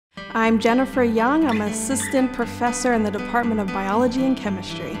I'm Jennifer Young. I'm an assistant professor in the Department of Biology and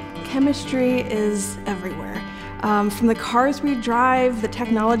Chemistry. Chemistry is everywhere. From the cars we drive, the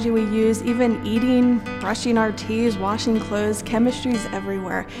technology we use, even eating, brushing our teeth, washing clothes, chemistry is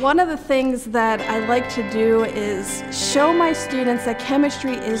everywhere. One of the things that I like to do is show my students that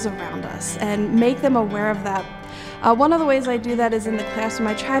chemistry is around us and make them aware of that. One of the ways I do that is in the classroom.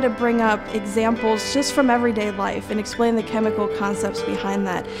 I try to bring up examples just from everyday life and explain the chemical concepts behind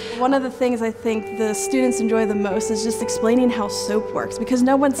that. One of the things I think the students enjoy the most is just explaining how soap works, because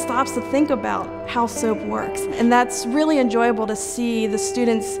no one stops to think about how soap works. And that's really enjoyable to see the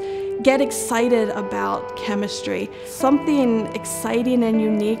students get excited about chemistry. Something exciting and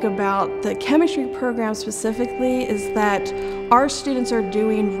unique about the chemistry program specifically is that our students are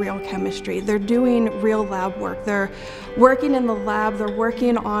doing real chemistry. They're doing real lab work. They're working in the lab. They're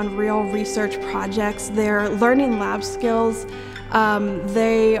working on real research projects. They're learning lab skills.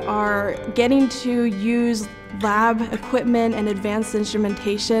 They are getting to use lab equipment and advanced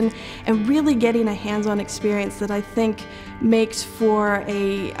instrumentation and really getting a hands-on experience that I think makes for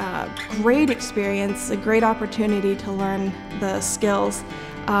a great experience, a great opportunity to learn the skills.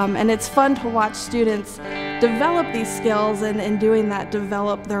 And it's fun to watch students develop these skills and in doing that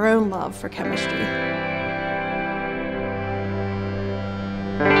develop their own love for chemistry.